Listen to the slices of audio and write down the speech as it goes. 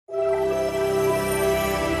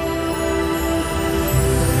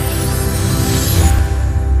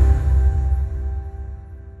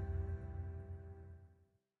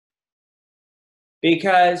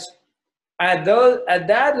Because at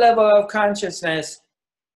that level of consciousness,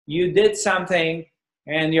 you did something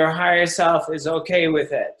and your higher self is okay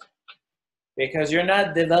with it because you're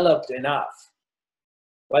not developed enough.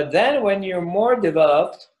 But then when you're more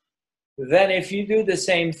developed, then if you do the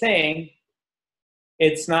same thing,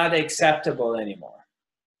 it's not acceptable anymore.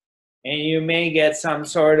 And you may get some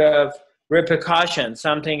sort of repercussion.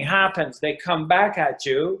 Something happens, they come back at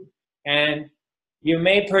you, and you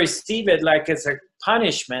may perceive it like it's a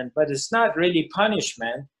punishment, but it's not really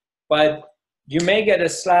punishment. But you may get a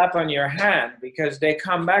slap on your hand because they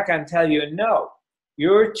come back and tell you, no,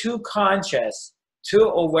 you're too conscious, too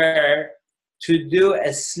aware to do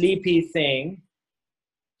a sleepy thing,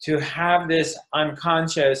 to have this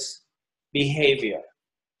unconscious behavior.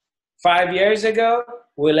 5 years ago,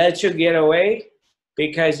 we let you get away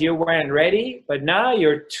because you weren't ready, but now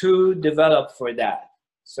you're too developed for that.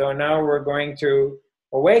 So now we're going to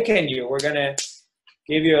awaken you. We're going to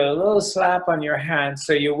give you a little slap on your hand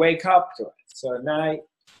so you wake up to it. So now,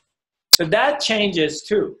 so that changes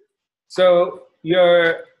too. So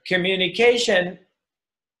your communication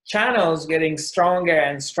channels getting stronger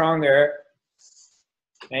and stronger,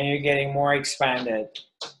 and you're getting more expanded,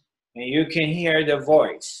 and you can hear the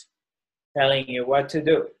voice telling you what to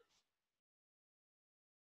do.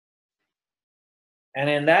 And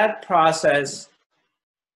in that process,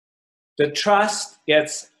 the trust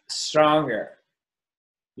gets stronger.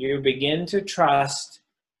 You begin to trust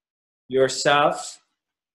yourself,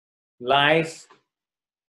 life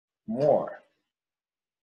more,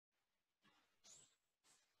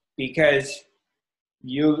 because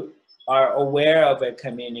you are aware of a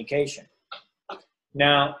communication.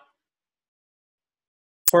 Now,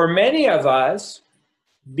 for many of us,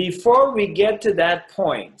 before we get to that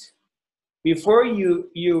point, before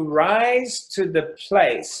you rise to the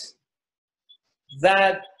place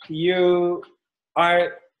that you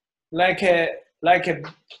are like a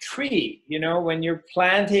tree, you know, when you're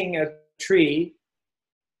planting a tree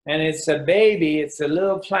and it's a baby, it's a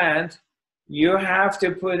little plant, you have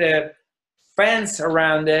to put a fence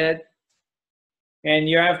around it and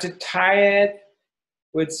you have to tie it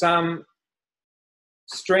with some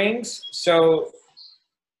strings, so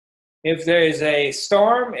if there is a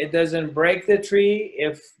storm, it doesn't break the tree.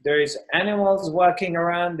 If there's animals walking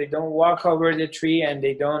around, they don't walk over the tree and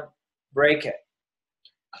they don't break it.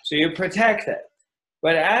 So you protect it.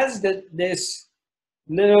 But as this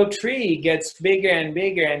little tree gets bigger and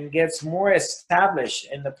bigger and gets more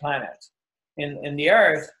established in the planet, in the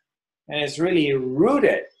earth, and it's really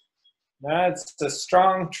rooted, now it's a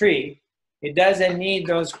strong tree, it doesn't need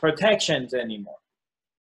those protections anymore.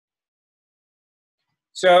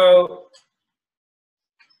 So,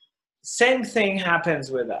 same thing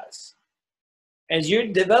happens with us. As you're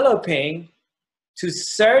developing, to a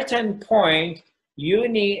certain point,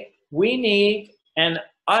 we need an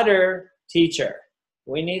other teacher.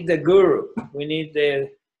 We need the guru. We need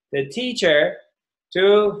the teacher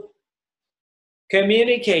to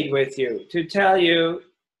communicate with you, to tell you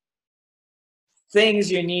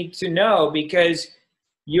things you need to know, because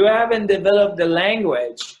you haven't developed the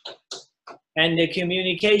language and the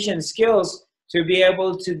communication skills to be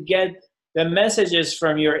able to get the messages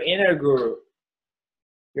from your inner guru.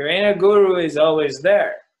 Your inner guru is always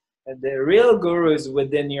there. And the real guru is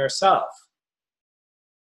within yourself.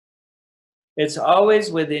 It's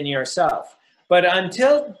always within yourself. But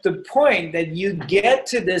until the point that you get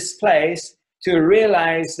to this place to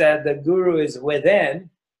realize that the guru is within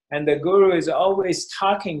and the guru is always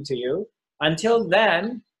talking to you, until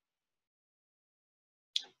then,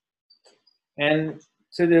 and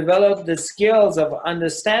to develop the skills of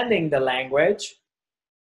understanding the language,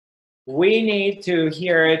 we need to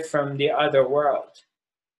hear it from the other world.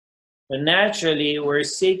 But naturally, we're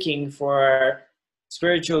seeking for a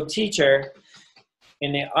spiritual teacher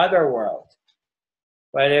in the other world.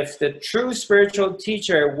 But if the true spiritual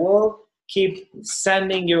teacher will keep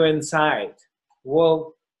sending you inside,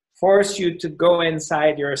 will force you to go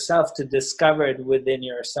inside yourself to discover it within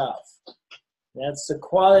yourself. That's the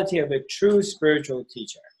quality of a true spiritual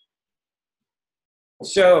teacher.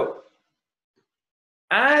 So,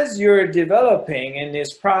 as you're developing in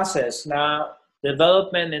this process, now,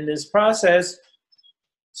 development in this process,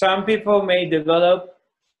 some people may develop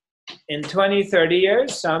in 20, 30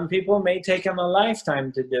 years. Some people may take them a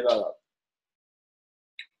lifetime to develop.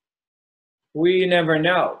 We never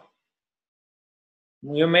know.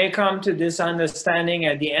 You may come to this understanding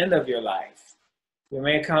at the end of your life. You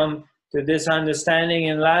may come to this understanding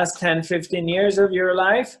in the last 10, 15 years of your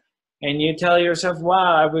life, and you tell yourself,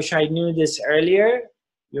 wow, I wish I knew this earlier.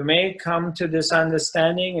 You may come to this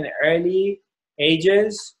understanding in early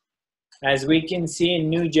ages, as we can see in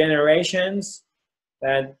new generations,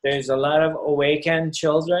 that there's a lot of awakened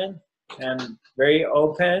children and very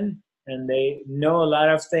open, and they know a lot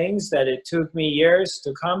of things that it took me years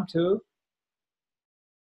to come to.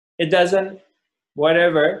 It doesn't,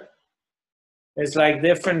 whatever. It's like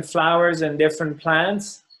different flowers and different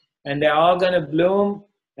plants, and they're all gonna bloom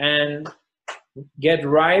and get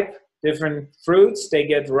ripe. Different fruits, they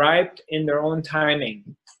get ripe in their own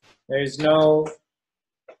timing. There's no,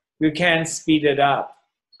 you can't speed it up.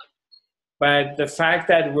 But the fact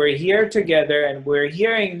that we're here together and we're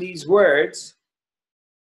hearing these words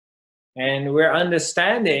and we're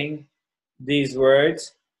understanding these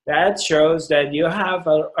words, that shows that you have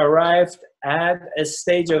arrived at a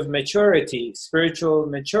stage of maturity, spiritual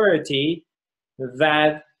maturity,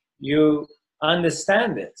 that you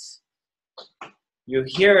understand this. You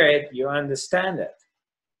hear it, you understand it.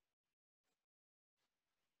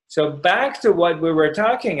 So back to what we were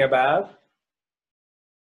talking about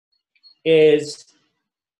is,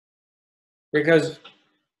 because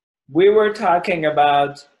we were talking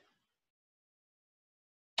about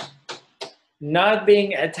not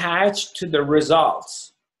being attached to the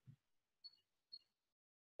results.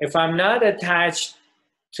 If I'm not attached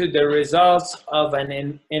to the results of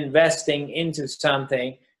an investing into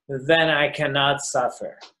something, then I cannot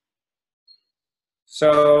suffer.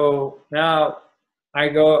 So now I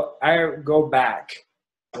go back.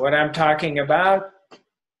 What I'm talking about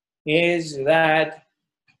is that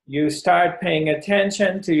you start paying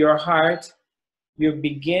attention to your heart. You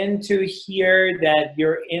begin to hear that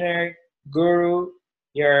your inner guru,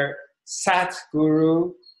 your Sat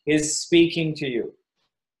Guru, is speaking to you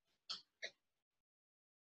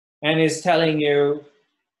and is telling you,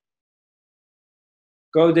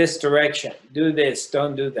 go this direction, do this,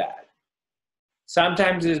 don't do that.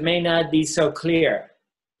 Sometimes it may not be so clear,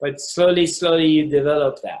 but slowly, slowly you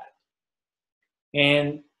develop that.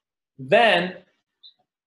 And then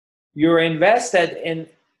you're invested in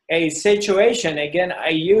a situation. Again, I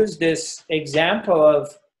use this example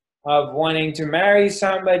of wanting to marry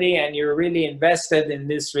somebody, and you're really invested in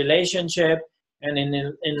this relationship, and in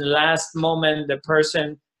the last moment the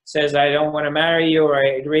person says, I don't want to marry you, or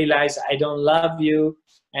I realize I don't love you,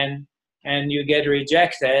 and you get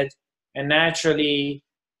rejected, and naturally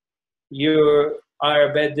you are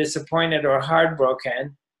a bit disappointed or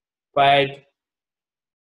heartbroken, but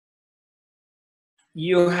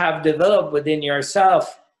you have developed within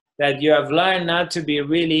yourself that you have learned not to be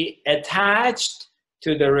really attached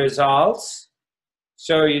to the results.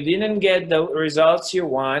 So you didn't get the results you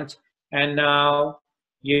want, and now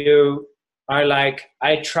you are like,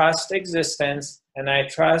 I trust existence and I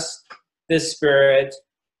trust the spirit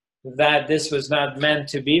that this was not meant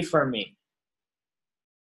to be for me.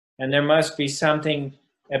 And there must be something,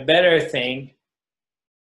 a better thing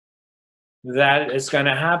that is going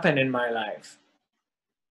to happen in my life.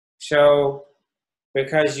 So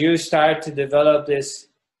because you start to develop this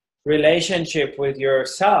relationship with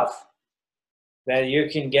yourself, that you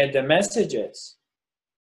can get the messages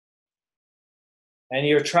and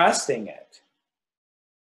you're trusting it.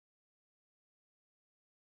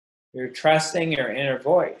 You're trusting your inner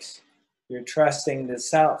voice. You're trusting the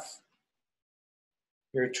self.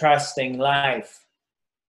 You're trusting life.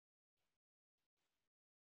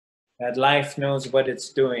 That life knows what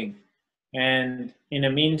it's doing. And in the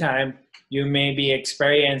meantime, you may be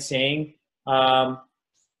experiencing,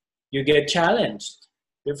 you get challenged.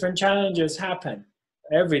 Different challenges happen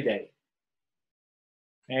every day.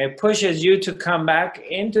 And it pushes you to come back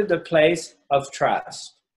into the place of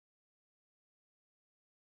trust.